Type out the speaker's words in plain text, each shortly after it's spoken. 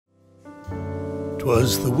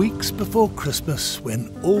'Twas the weeks before Christmas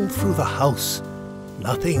when all through the house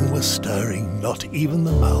nothing was stirring, not even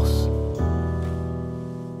the mouse.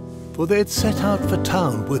 For they'd set out for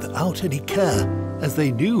town without any care, as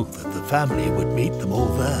they knew that the family would meet them all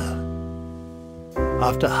there.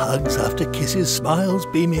 After hugs, after kisses, smiles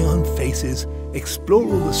beaming on faces, explore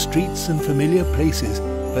all the streets and familiar places,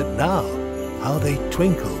 but now how they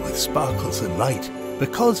twinkle with sparkles and light,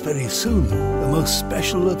 because very soon the most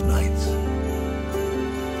special of nights.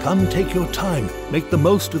 Come, take your time, make the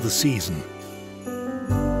most of the season.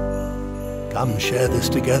 Come, share this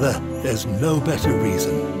together, there's no better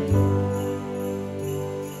reason.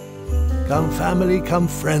 Come family, come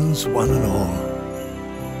friends, one and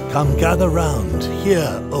all. Come gather round,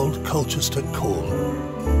 hear old Colchester call.